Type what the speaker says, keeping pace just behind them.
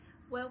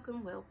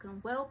Welcome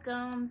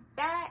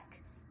back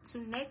to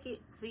Naked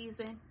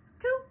Season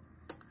 2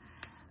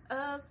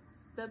 of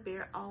the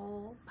Bear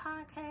All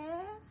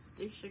Podcast.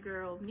 It's your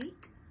girl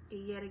Meek,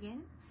 yet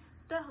again,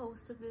 the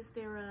host of this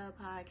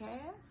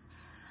podcast.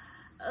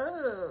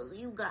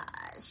 You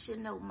guys should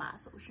know my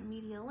social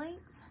media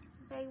links.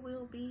 They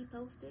will be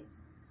posted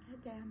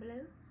down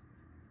below,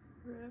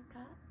 right up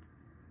top.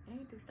 I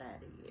ain't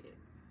decided yet.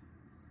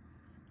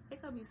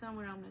 It could be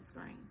somewhere on the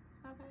screen,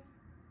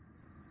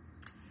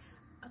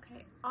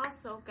 okay,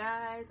 also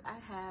guys, I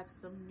have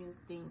some new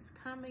things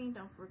coming.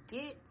 Don't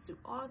forget to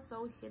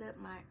also hit up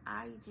my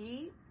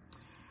IG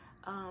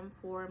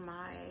for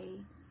my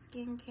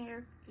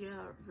skincare,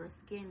 your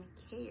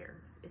skincare,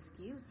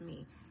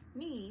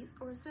 needs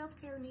or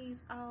self-care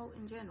needs all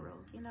in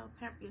general.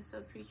 Pamper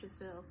yourself, treat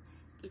yourself,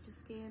 get your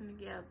skin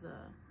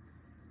together,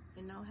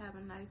 have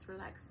a nice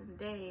relaxing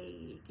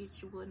day,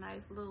 get you a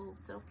nice little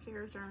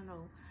self-care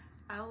journal.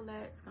 All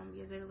that's going to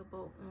be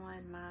available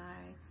on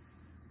my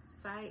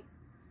site,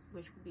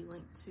 which will be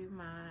linked to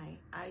my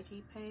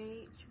IG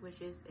page,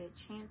 which is at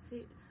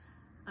Chancet_Goddess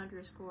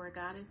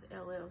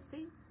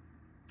LLC.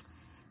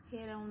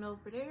 Head on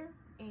over there,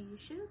 and you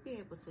should be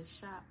able to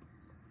shop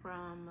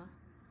from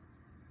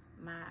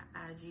my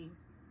IG.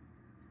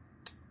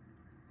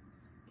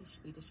 It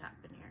should be the shop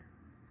in there.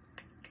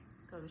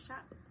 Go to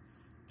shop,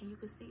 and you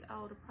can see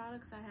all the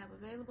products I have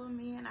available.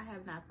 Man, I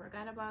have not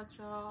forgot about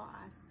y'all.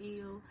 I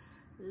still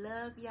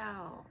love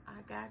y'all.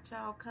 I got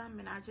y'all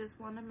coming. I just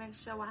want to make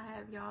sure I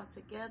have y'all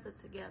together,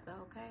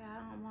 okay? I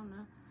don't want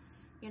to,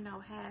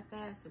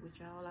 half-ass it with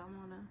y'all. I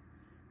want to,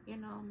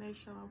 make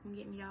sure I'm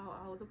getting y'all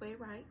all the way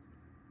right.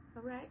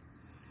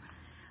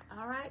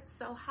 All right.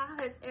 So how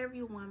has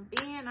everyone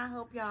been? I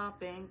hope y'all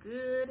been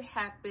good.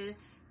 Happy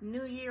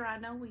New Year. I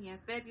know we in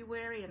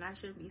February, and I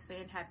shouldn't be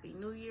saying Happy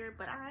New Year,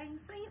 but I ain't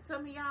seen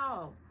some of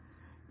y'all.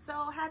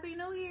 So Happy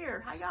New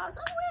Year. How y'all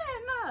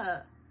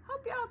doing?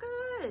 Hope y'all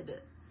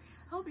good.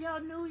 Hope y'all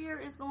New Year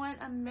is going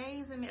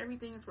amazing.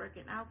 Everything's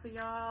working out for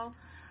y'all.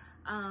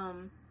 I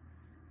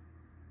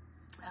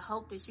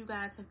hope that you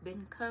guys have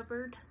been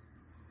covered.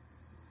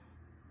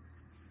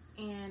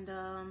 And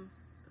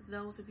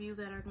those of you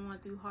that are going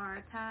through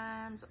hard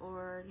times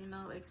or,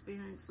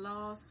 experience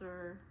loss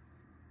or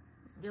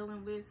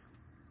dealing with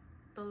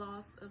the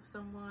loss of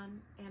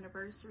someone,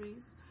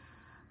 anniversaries,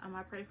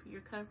 I pray for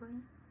your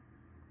covering.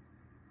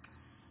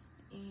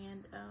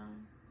 And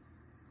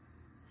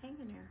hang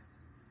in there.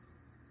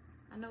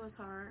 I know it's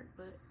hard,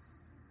 but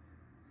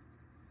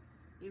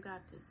you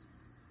got this.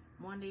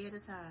 One day at a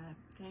time.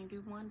 You can't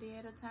do one day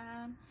at a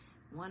time.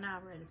 1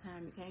 hour at a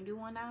time. You can't do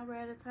 1 hour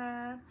at a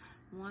time.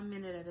 1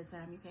 minute at a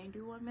time. You can't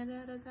do 1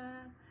 minute at a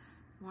time.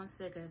 1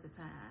 second at a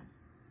time.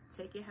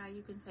 Take it how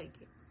you can take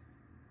it.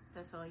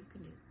 That's all you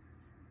can do.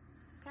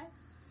 Okay?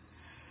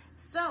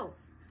 So,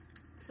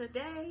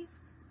 today,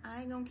 I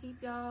ain't gonna keep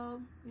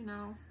y'all,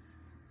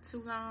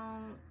 too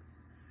long.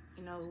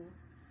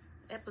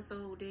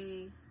 Episode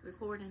day,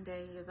 recording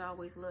day is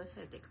always a little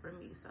hectic for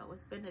me. So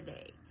it's been a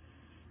day,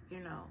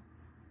 and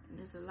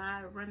there's a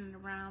lot of running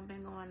around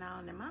been going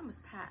on, and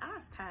mama's tired. I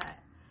was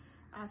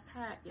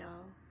tired,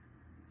 y'all.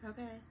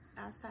 Okay,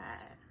 I was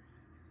tired,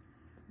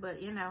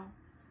 but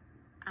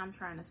I'm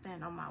trying to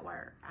stand on my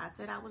word. I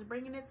said I was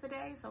bringing it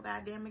today, so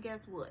goddamn it,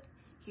 guess what?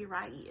 Here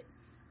I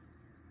is.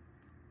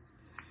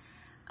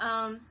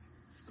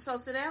 So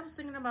today I was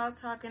thinking about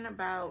talking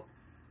about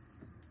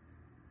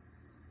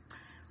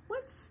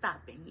what's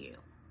stopping you?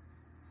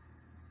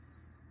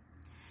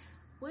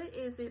 What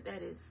is it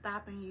that is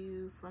stopping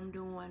you from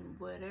doing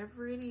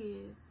whatever it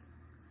is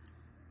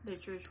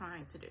that you're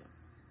trying to do?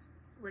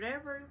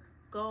 Whatever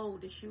goal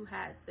that you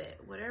had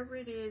set, whatever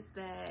it is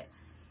that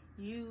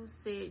you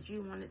said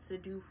you wanted to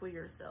do for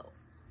yourself.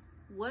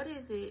 What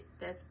is it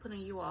that's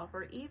putting you off?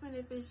 Or even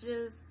if it's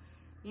just,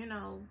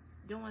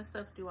 doing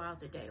stuff throughout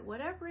the day,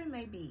 whatever it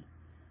may be,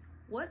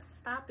 what's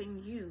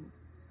stopping you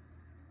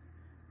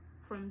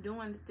from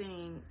doing the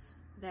things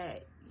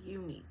that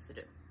you need to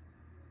do?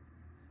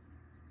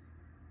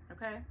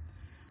 Okay,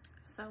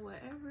 so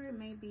whatever it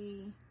may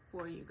be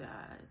for you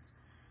guys,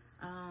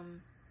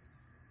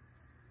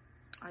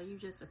 are you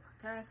just a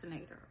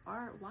procrastinator?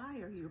 Or why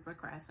are you a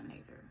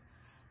procrastinator?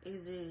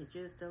 Is it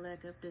just a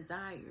lack of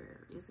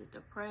desire? Is it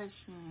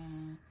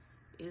depression?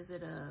 Is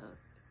it a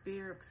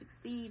fear of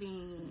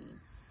succeeding?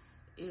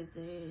 Is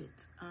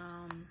it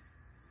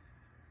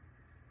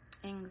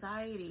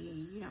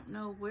anxiety? You don't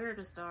know where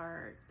to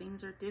start.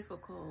 Things are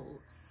difficult.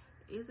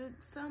 Is it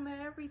some of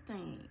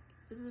everything?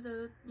 Is it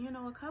a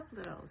couple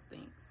of those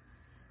things?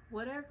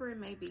 Whatever it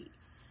may be.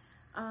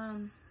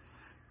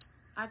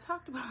 I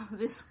talked about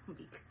this one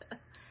because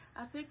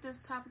I picked this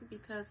topic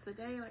because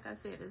today, like I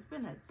said, it's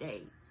been a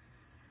day.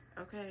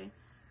 Okay.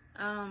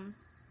 And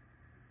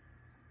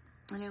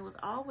it was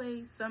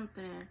always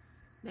something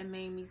that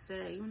made me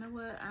say, you know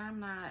what, I'm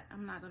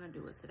not gonna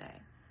do it today.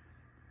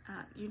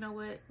 You know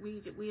what,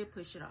 we'll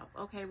push it off.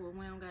 Okay, well,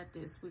 we don't got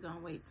this, we're gonna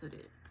wait till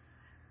this.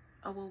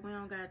 Oh, well, we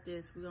don't got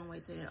this, we're gonna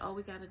wait till that. Oh,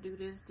 we gotta do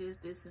this,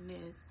 and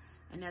this,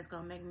 and that's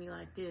gonna make me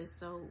like this,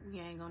 so we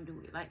ain't gonna do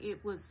it. Like,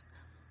 it was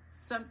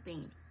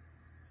something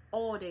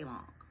all day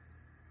long.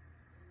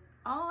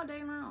 All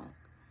day long.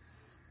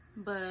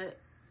 But,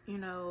 you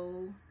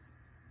know,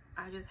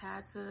 I just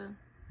had to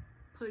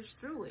push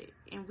through it.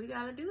 And we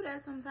got to do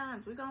that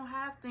sometimes. We're going to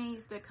have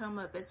things that come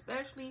up,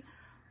 especially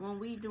when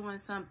we doing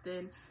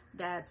something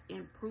that's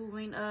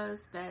improving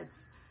us,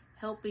 that's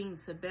helping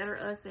to better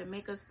us, that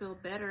make us feel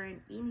better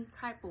in any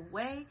type of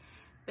way.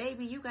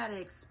 Baby, you got to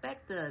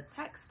expect the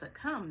attacks to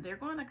come. They're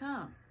going to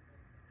come.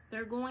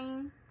 They're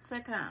going to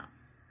come.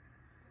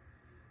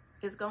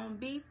 It's going to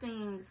be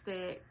things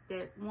that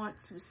want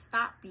to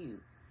stop you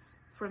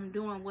from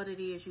doing what it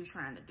is you're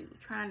trying to do,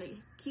 trying to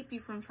keep you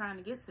from trying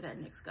to get to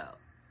that next goal.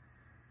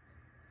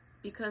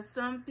 Because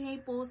some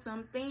people,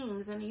 some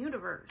things in the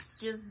universe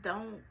just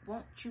don't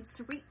want you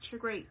to reach your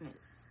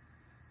greatness.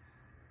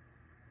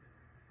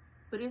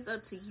 But it's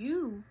up to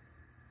you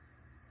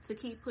to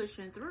keep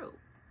pushing through.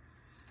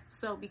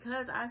 So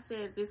because I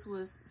said this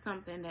was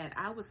something that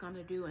I was going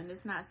to do, and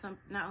it's not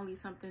only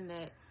something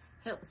that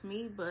helps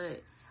me,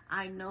 but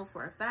I know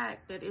for a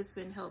fact that it's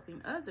been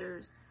helping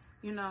others,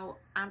 you know,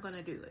 I'm going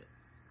to do it.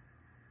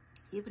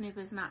 Even if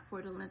it's not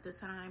for the length of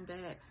time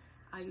that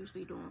I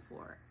usually do it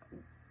for.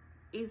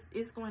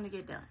 It's going to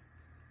get done.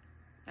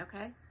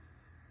 Okay?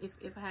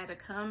 If I had to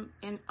come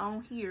in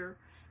on here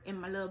in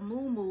my little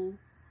moo-moo,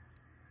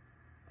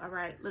 all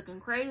right, looking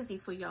crazy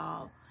for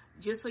y'all,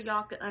 just so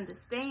y'all could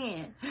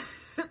understand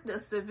the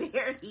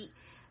severity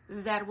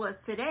that was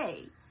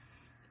today,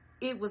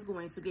 it was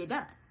going to get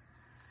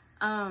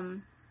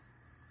done.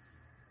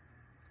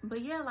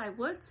 But yeah, like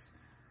what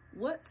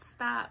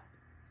stopped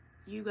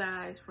you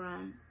guys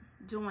from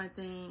doing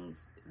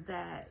things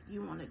that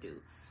you want to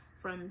do,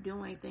 from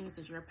doing things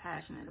that you're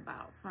passionate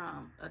about,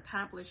 from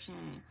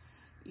accomplishing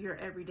your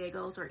everyday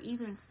goals, or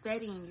even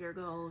setting your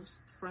goals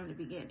from the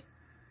beginning?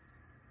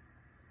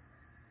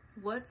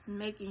 What's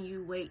making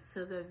you wait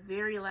till the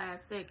very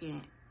last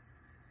second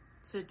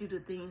to do the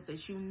things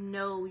that you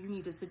know you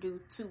needed to do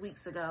 2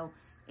 weeks ago,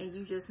 and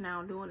you just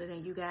now doing it,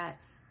 and you got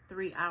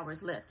 3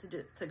 hours left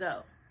to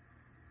go?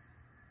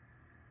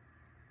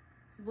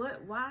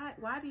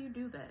 Why do you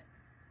do that?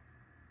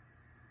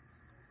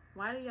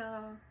 Why do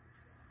y'all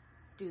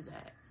do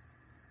that?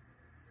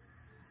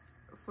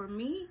 For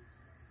me,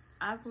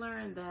 I've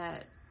learned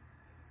that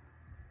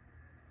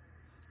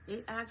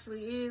it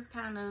actually is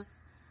kind of,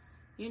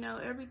 you know,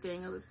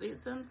 everything.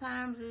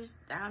 Sometimes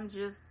I'm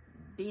just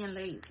being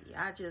lazy.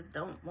 I just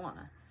don't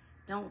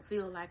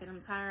feel like it. I'm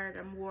tired.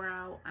 I'm wore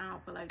out. I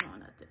don't feel like doing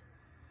nothing.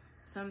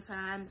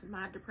 Sometimes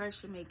my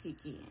depression may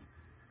kick in.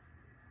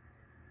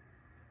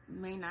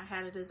 May not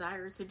have a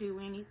desire to do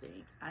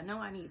anything. I know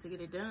I need to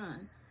get it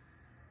done,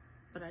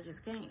 but I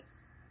just can't.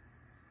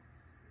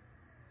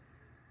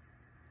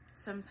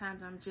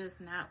 Sometimes I'm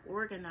just not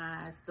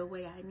organized the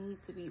way I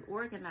need to be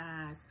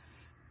organized,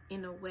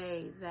 in a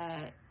way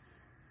that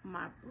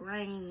my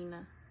brain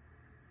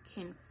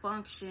can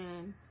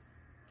function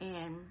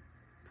and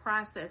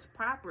process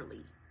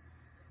properly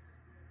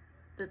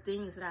the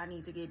things that I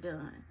need to get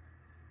done.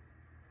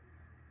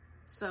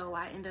 So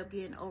I end up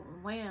getting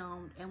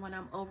overwhelmed, and when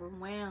I'm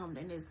overwhelmed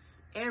and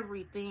it's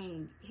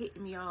everything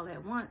hitting me all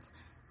at once,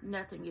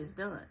 nothing is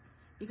done,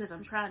 because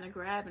I'm trying to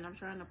grab and I'm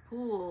trying to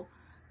pull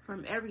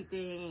from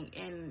everything,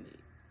 and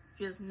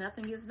just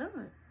nothing is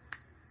done,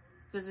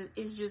 because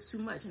it's just too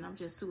much and I'm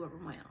just too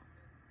overwhelmed.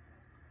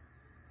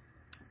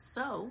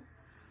 So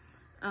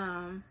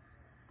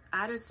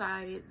I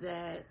decided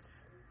that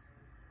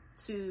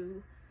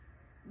to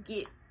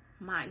get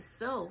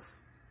myself,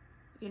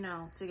 you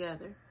know,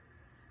 together,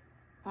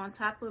 on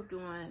top of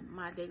doing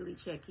my daily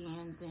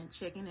check-ins and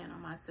checking in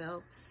on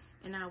myself.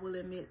 And I will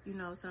admit, you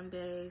know, some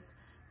days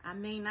I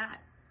may not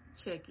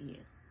check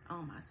in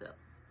on myself,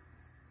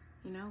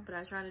 you know, but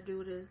I try to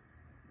do this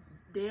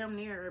damn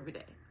near every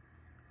day.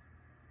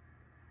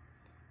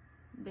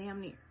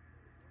 Damn near.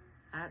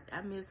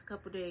 I miss a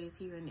couple days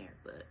here and there,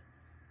 but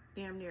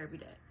damn near every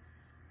day.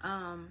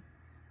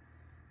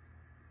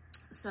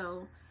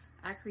 So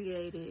I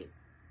created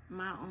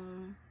my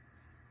own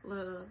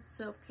little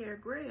self-care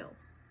grill,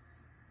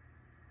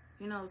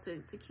 you know,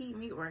 to keep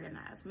me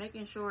organized,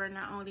 making sure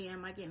not only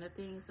am I getting the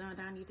things done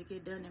that I need to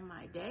get done in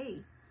my day,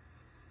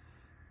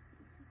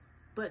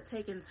 but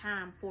taking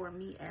time for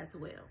me as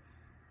well.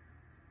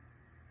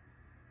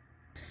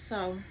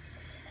 So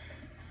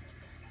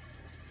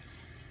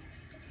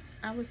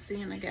I was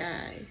seeing a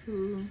guy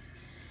who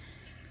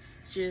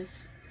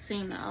just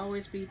seemed to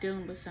always be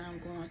dealing with something,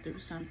 going through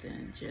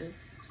something,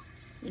 just,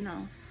 you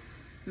know,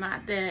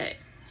 not that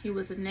he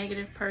was a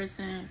negative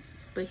person,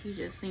 but he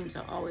just seems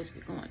to always be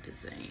going through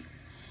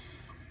things.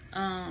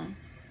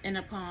 And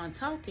upon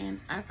talking,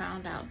 I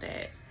found out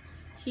that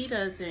he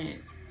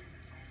doesn't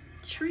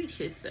treat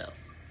himself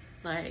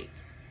like,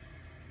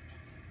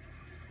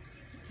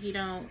 he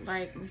don't,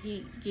 like,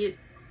 he get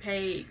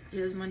paid,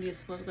 his money is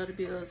supposed to go to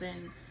bills,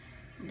 and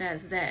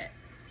that's that,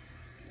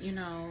 you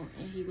know.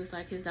 And he was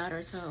like, his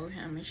daughter told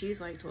him, and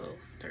she's like 12,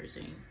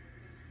 13.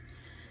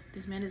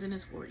 This man is in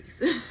his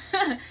 40s.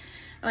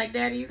 Like,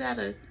 Daddy, you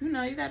gotta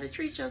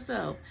treat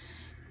yourself.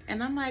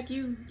 And I'm like,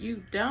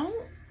 you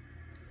don't?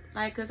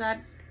 Like, cause I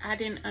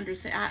didn't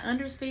understand. I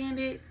understand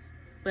it,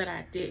 but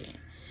I didn't.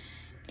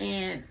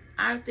 And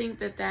I think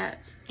that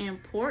that's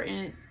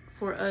important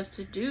for us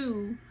to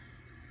do,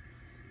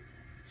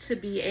 to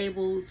be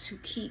able to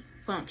keep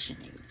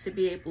functioning, to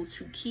be able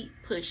to keep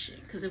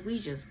pushing. Because if we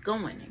just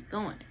going and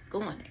going and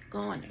going and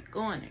going and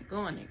going and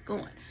going and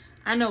going,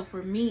 I know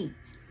for me,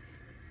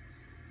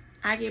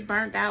 I get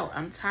burnt out.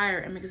 I'm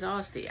tired. I'm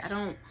exhausted. I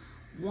don't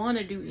want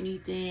to do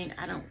anything.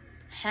 I don't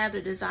have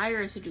the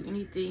desire to do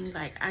anything.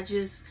 Like,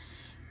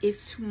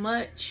 it's too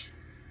much.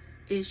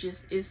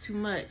 It's too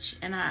much.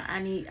 And I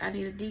need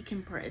a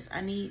decompress.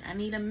 I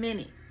need a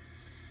minute.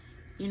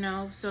 You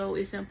know, so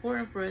it's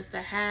important for us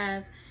to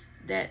have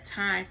that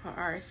time for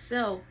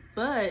ourselves.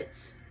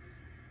 But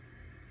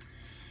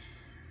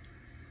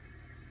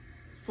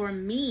for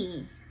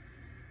me,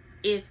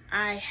 if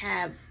I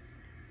have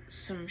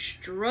some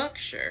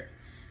structure,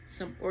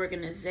 some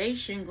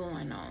organization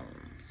going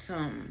on,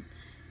 some,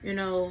 you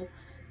know,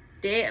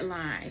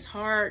 deadlines,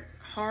 hard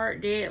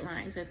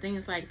deadlines and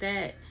things like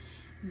that,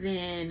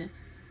 then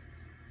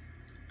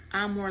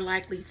I'm more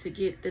likely to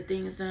get the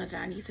things done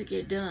that I need to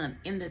get done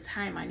in the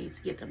time I need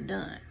to get them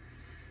done.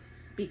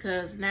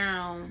 Because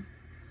now,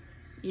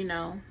 you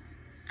know,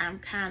 I'm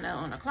kind of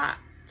on a clock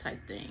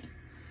type thing.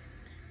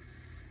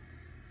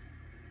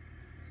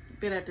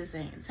 But at the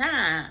same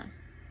time,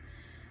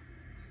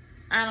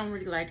 I don't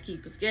really like to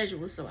keep a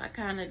schedule, so I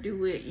kind of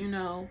do it, you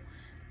know,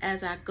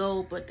 as I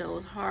go. But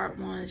those hard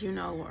ones, you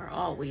know, are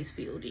always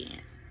filled in.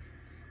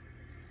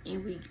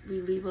 And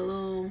we leave a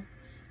little,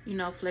 you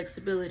know,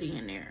 flexibility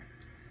in there.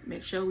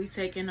 Make sure we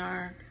taking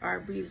our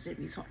breaths in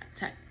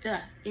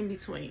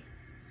between.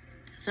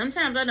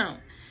 Sometimes I don't.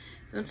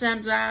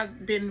 Sometimes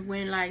I've been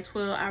when like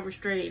 12 hours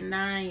straight and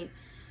I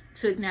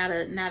took not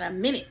a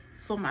minute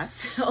for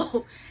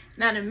myself.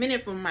 Not a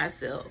minute for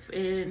myself.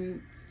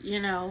 And, you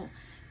know,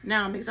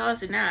 now I'm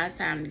exhausted. Now it's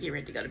time to get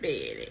ready to go to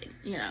bed. And,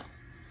 you know,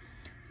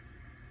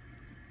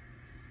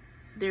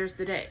 there's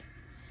the day.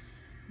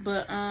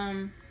 But,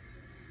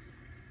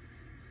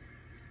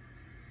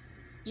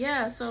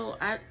 yeah, so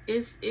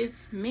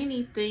it's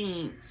many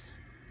things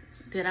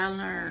that I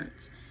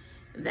learned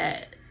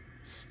that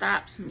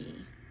stops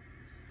me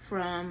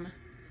from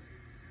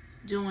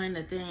doing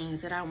the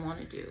things that I want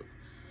to do.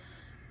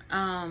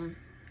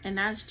 And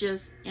that's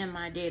just in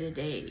my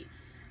day-to-day.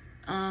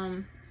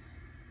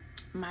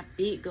 My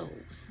big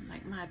goals,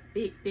 like my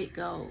big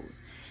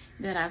goals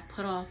that I've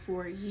put off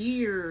for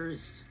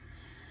years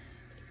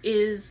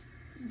is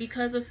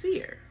because of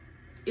fear.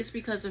 It's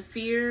because of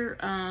fear,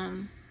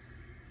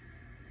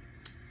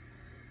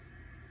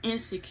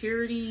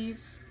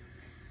 insecurities,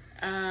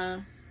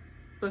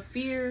 but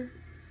fear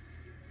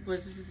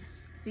was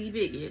the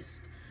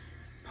biggest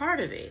part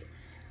of it,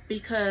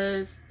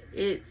 because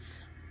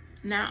it's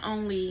not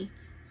only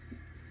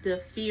the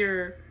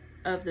fear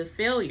of the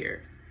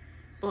failure,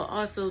 but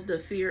also the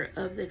fear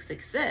of the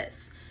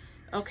success.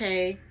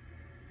 Okay,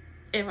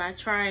 if I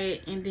try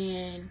it and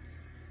then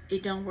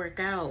it don't work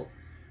out,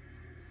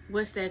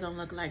 what's that gonna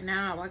look like?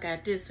 Now I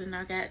got this and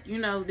I got, you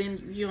know,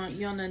 then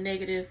you're on a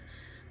negative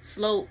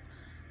slope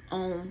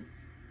on,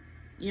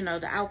 you know,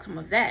 the outcome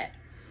of that.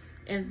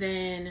 And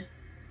then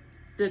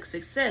the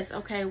success,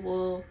 okay,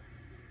 well,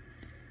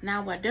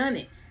 now I done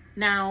it.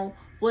 Now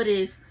what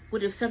if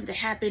something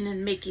happened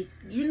and make it,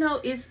 you know,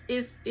 it's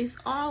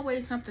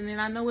always something. And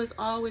I know it's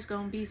always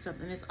gonna be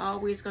something. It's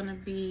always gonna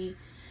be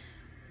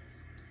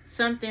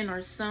something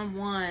or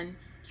someone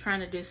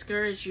trying to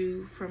discourage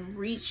you from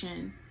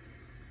reaching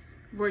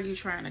where you're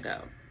trying to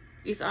go.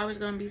 It's always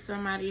going to be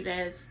somebody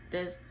that's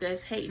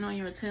hating on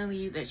you or telling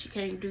you that you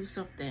can't do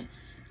something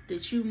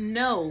that you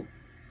know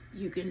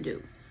you can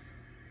do.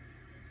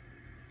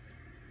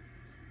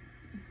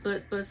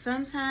 But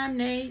sometimes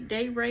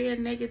they ray of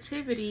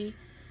negativity,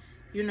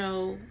 you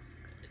know,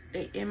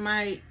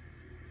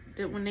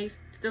 when they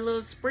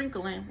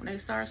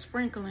start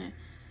sprinkling,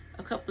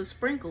 a couple of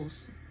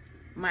sprinkles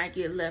might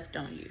get left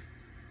on you.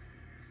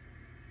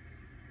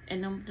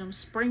 And them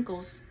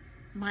sprinkles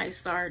might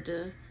start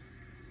to,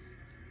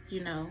 you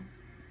know,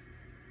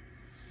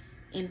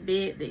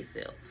 embed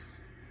themselves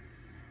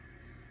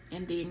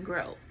and then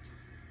grow.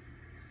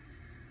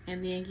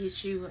 And then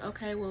get you,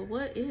 okay, well,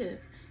 what if?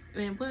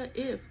 And what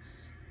if?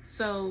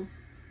 So,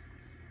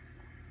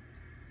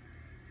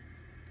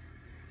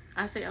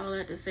 I say all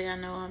that to say, I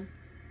know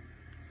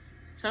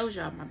told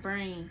y'all my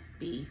brain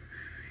be.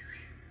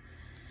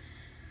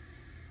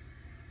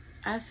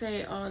 I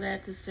say all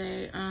that to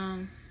say,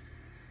 I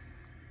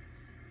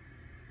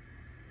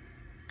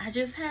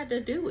just had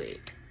to do it.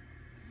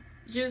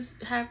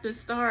 Just have to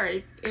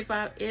start.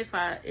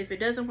 If it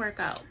doesn't work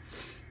out,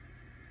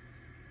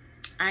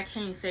 I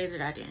can't say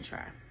that I didn't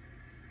try.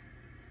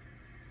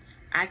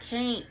 I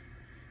can't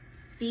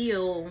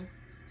feel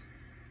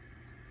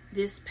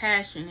this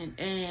passion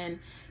and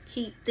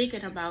keep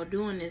thinking about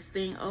doing this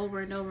thing over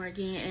and over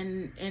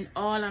again, and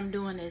all I'm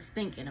doing is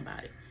thinking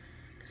about it.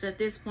 Because at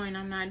this point,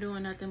 I'm not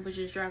doing nothing but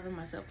just driving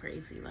myself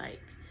crazy.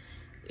 Like,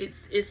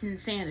 it's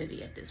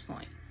insanity at this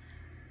point.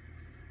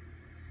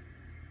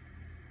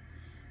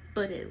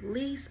 but at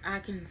least I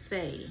can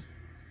say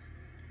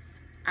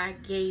I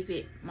gave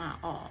it my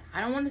all.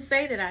 I don't want to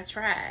say that I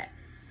tried,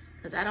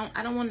 because I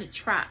don't want to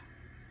try.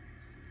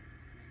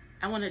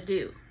 I want to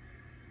do.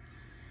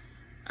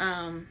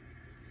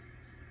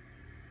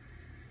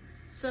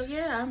 So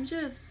yeah, you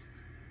just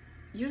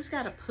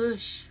gotta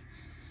push.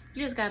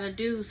 You just gotta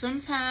do.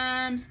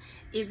 Sometimes,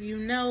 if you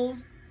know,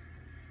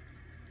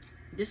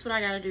 this is what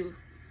I gotta do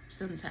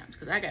sometimes,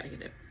 because I gotta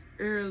get up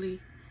early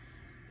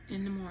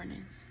in the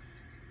mornings.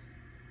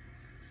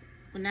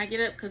 When I get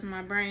up, because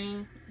my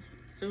brain,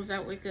 as soon as I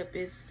wake up,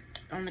 is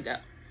on the go.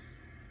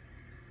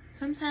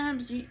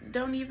 Sometimes you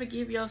don't even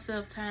give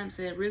yourself time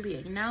to really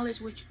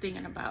acknowledge what you're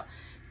thinking about.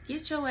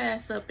 Get your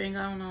ass up and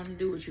go on and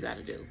do what you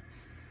gotta do.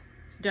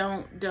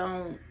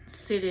 Don't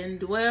sit and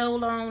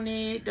dwell on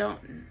it.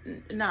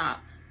 Nah.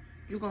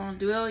 You're gonna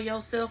dwell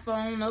yourself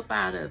on up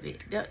out of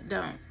it.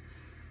 Don't.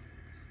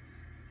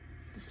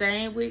 The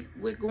same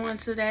with going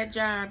to that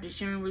job that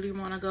you don't really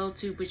want to go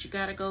to, but you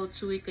gotta go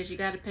to it because you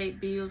gotta pay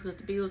bills, because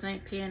the bills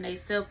ain't paying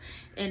themselves,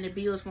 and the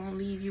bills won't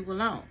leave you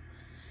alone.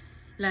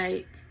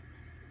 Like,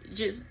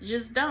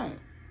 just don't.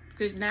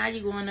 Because now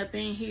you're going up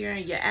in here,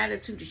 and your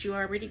attitude that you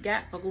already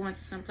got for going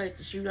to some place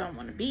that you don't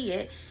want to be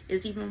at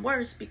is even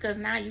worse, because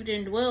now you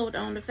didn't dwell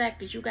on the fact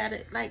that you got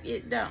it. Like,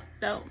 it don't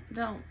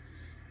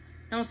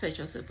set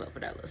yourself up for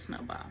that little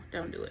snowball.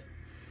 Don't do it.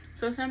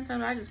 So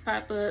sometimes I just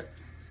pop up,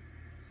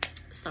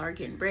 start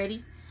getting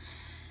ready.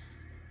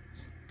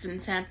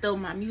 Sometimes throw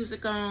my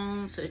music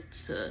on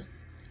to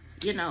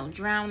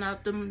drown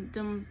out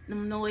them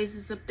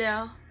noises up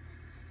there.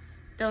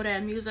 Throw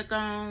that music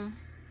on,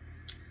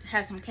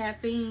 have some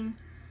caffeine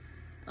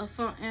or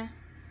something,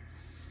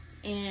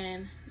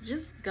 and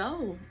just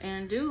go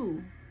and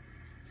do.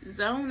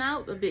 Zone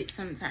out a bit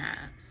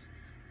sometimes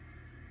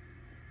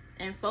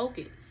and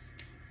focus.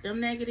 Them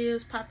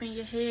negatives pop in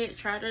your head,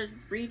 try to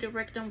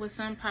redirect them with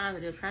something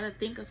positive. Try to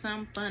think of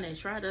something funny.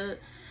 Try to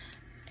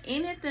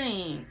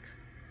anything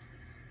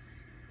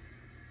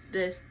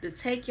that's to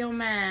take your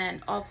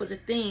mind off of the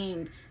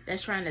thing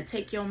that's trying to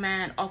take your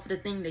mind off of the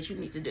thing that you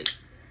need to do.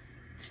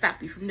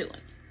 Stop you from doing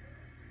it.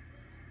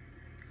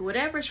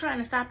 Whatever's trying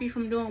to stop you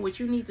from doing what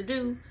you need to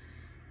do,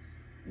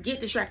 get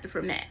distracted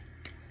from that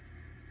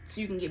so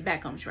you can get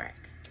back on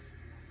track.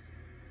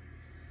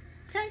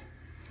 Okay?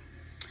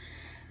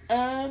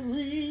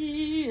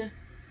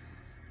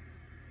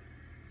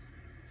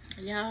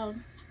 Y'all,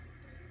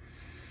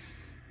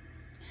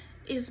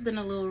 it's been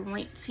a little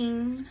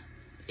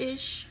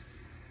ranting-ish.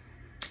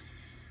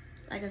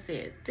 Like I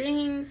said,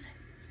 things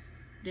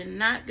did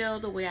not go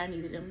the way I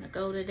needed them to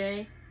go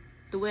today.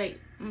 Let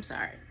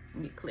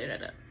me clear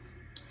that up.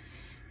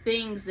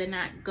 Things did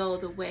not go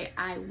the way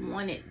I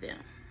wanted them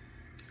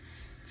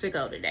to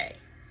go today.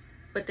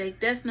 But they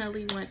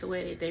definitely went the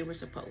way that they were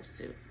supposed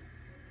to.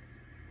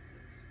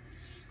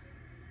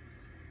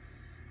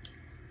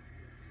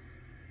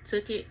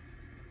 Took it,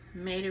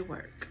 made it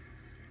work.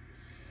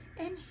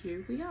 And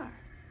here we are.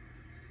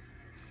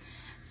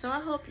 So I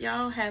hope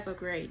y'all have a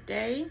great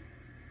day.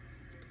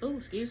 Oh,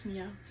 excuse me,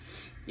 y'all.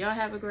 Y'all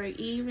have a great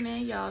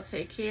evening. Y'all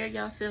take care of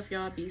yourself.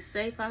 Y'all be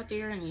safe out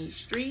there in these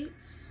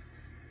streets.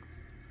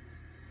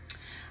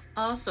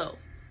 Also,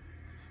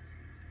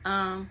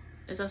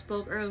 as I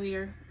spoke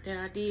earlier, that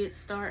I did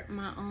start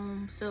my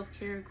own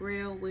self-care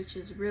grill, which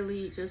is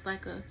really just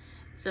like a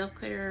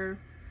self-care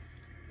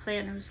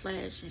planner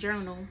 /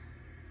 journal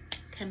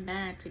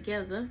combined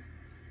together.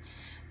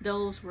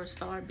 Those will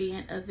start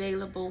being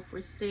available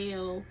for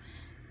sale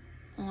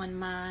on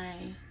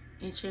my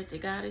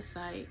Enchanted Goddess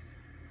site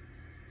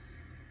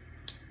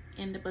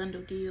in the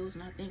bundle deals,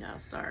 and I think I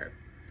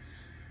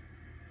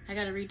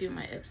gotta redo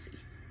my Etsy,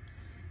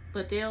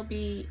 but they'll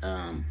be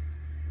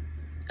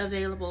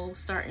available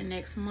starting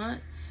next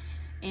month,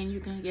 and you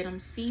can get them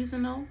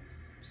seasonal,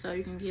 so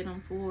you can get them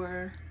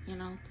for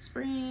the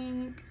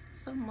spring,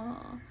 summer,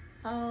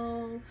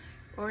 fall,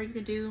 or you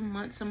can do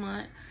month to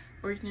month,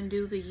 or you can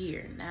do the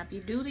year. Now if you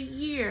do the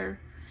year,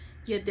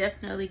 you're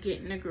definitely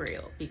getting a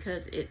grill,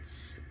 because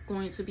it's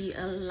going to be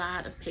a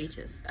lot of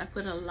pages. I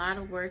put a lot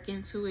of work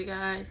into it,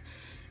 guys,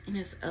 and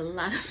it's a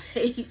lot of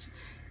pages,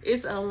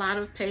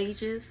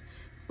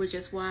 which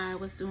is why I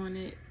was doing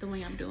it the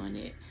way I'm doing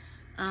it,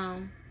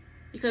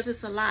 because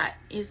it's a lot.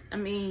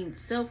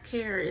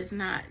 Self-care is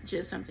not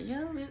just something,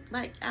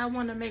 I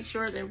want to make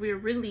sure that we're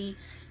really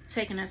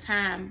taking the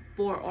time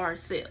for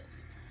ourselves.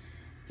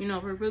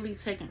 We're really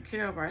taking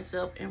care of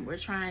ourselves, and we're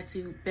trying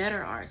to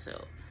better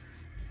ourselves,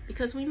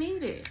 because we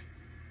need it.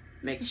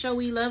 Making sure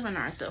we loving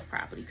ourselves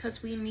properly,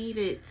 because we need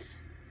it.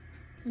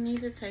 We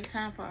need to take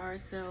time for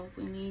ourselves.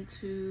 We need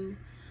to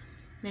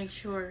make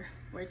sure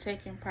we're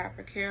taking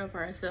proper care of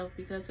ourselves,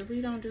 because if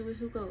we don't do it,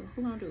 who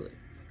gonna do it?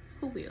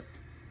 Who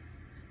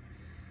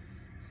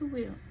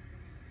will?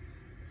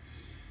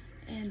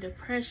 And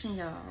depression,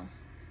 y'all,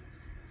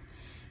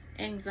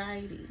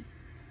 anxiety,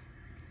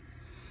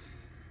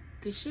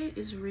 the shit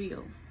is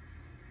real.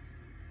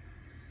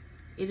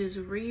 It is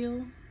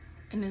real,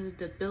 and it's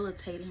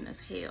debilitating as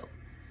hell.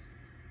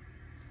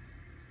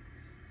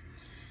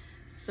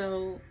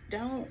 So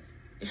don't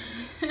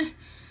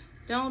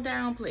Don't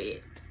downplay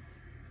it.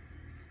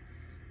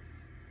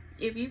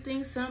 If you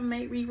think something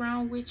may be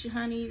wrong with you,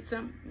 honey,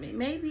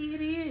 maybe it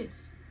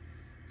is.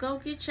 Go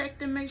get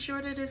checked and make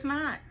sure that it's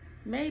not.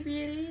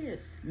 Maybe it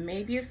is.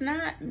 Maybe it's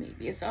not.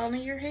 Maybe it's all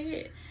in your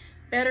head.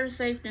 Better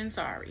safe than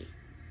sorry.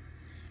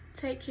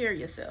 Take care of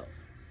yourself.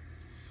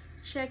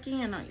 Check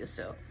in on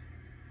yourself.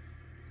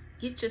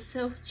 Get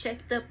yourself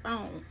checked up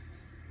on.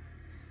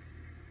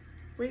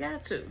 We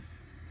got to.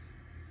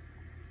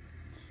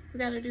 We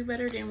got to do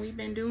better than we've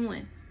been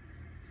doing.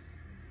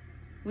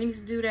 We need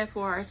to do that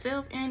for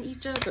ourselves and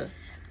each other.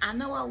 I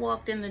know I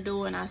walked in the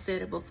door and I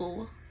said it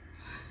before.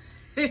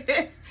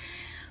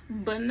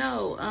 But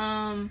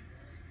no,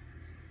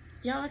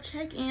 y'all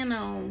check in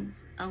on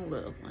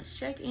loved ones.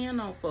 Check in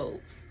on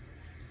folks.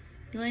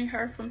 You ain't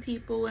heard from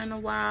people in a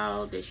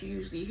while that you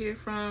usually hear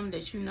from,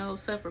 that you know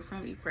suffer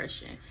from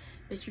depression,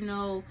 that you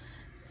know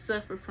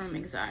suffer from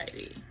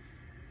anxiety,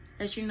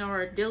 that you know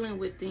are dealing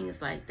with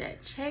things like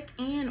that. Check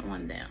in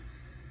on them.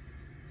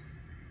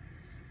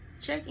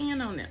 Check in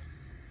on them.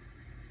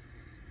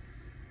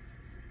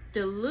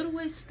 The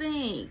littlest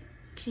thing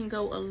can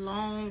go a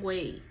long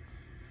way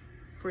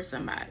for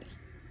somebody.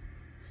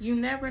 You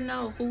never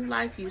know who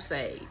life you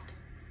saved.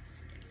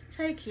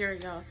 Take care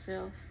of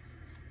yourself.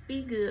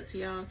 Be good to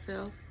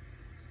yourself.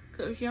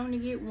 Because you only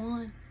get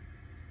one.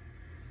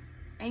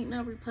 Ain't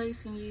no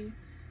replacing you.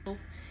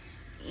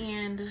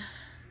 And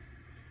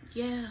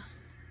yeah.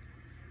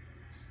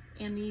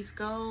 And these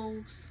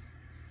goals,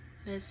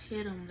 let's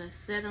hit them. Let's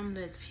set them.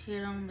 Let's hit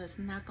them. Let's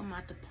knock them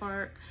out the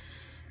park.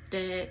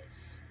 That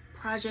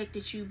project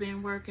that you've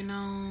been working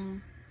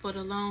on for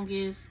the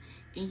longest,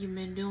 and you've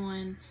been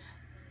doing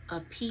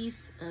a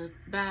piece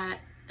by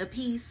a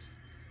piece,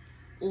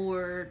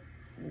 or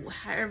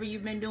however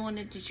you've been doing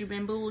it, that you've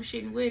been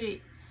bullshitting with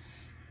it,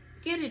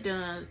 get it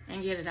done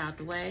and get it out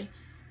the way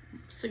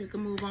so you can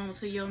move on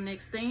to your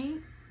next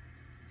thing.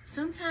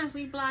 Sometimes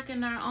we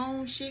blocking our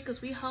own shit because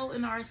we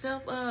holding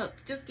ourselves up.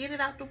 Just get it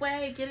out the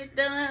way, get it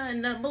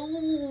done.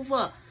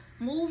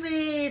 Move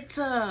it.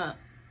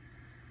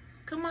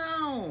 Come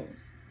on.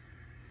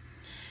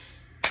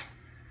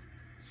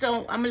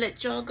 So I'm gonna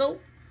let y'all go.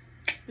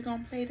 We're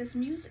gonna play this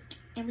music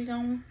and we're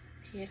gonna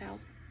head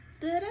out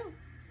the door.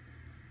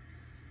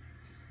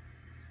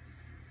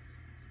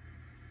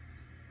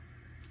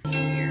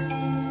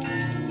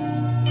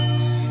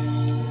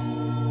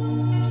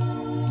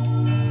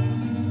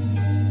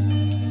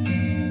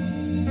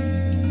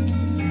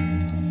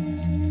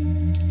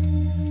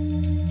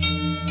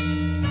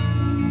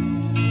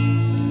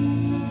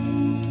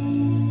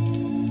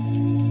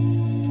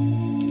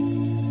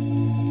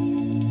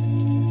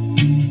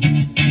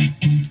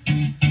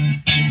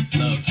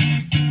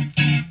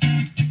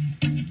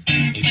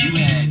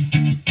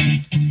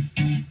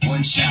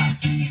 Shot,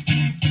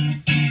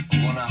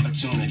 one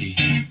opportunity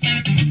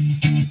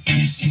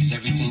to seize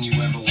everything you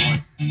ever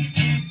want.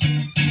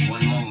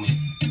 One moment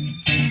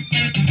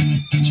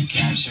that you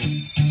capture,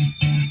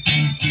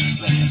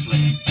 just let it slip.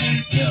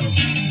 Yo,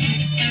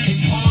 his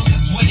palms are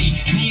sweaty,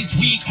 knees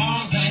weak,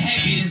 arms are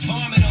heavy. There's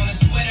vomit on his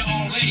sweater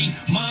already.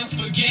 Mom's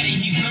spaghetti,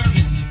 he's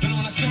nervous, but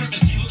on the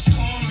surface he looks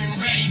calm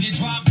and ready to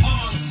drop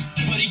bombs.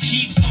 But he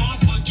keeps on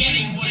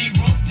forgetting what he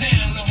wrote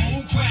down. The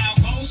whole crowd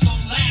goes so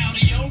loud,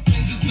 he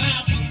opens his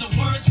mouth, but the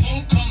words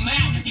won't come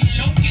out. He's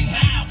choking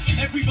how?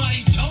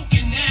 Everybody's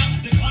choking now.